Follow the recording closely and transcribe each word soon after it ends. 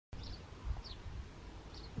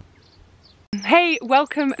Hey,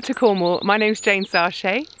 welcome to Cornwall. My name's Jane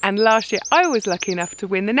Sarchet, and last year I was lucky enough to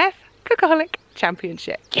win the NEFF Cookaholic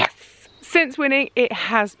Championship. Yes! Since winning, it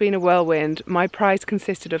has been a whirlwind. My prize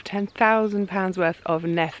consisted of £10,000 worth of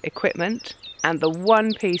NEFF equipment, and the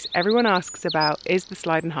one piece everyone asks about is the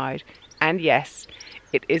slide and hide. And yes,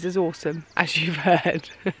 it is as awesome as you've heard.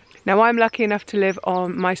 Now, I'm lucky enough to live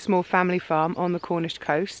on my small family farm on the Cornish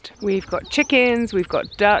coast. We've got chickens, we've got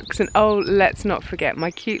ducks, and oh, let's not forget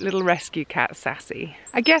my cute little rescue cat, Sassy.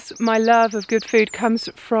 I guess my love of good food comes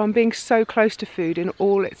from being so close to food in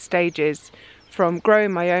all its stages. From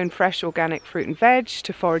growing my own fresh organic fruit and veg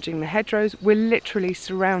to foraging the hedgerows, we're literally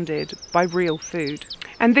surrounded by real food.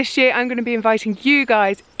 And this year I'm going to be inviting you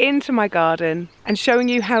guys into my garden and showing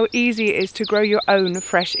you how easy it is to grow your own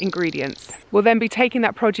fresh ingredients. We'll then be taking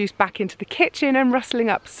that produce back into the kitchen and rustling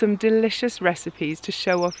up some delicious recipes to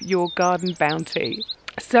show off your garden bounty.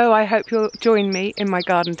 So I hope you'll join me in my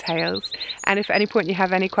garden tales, and if at any point you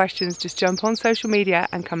have any questions, just jump on social media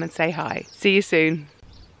and come and say hi. See you soon.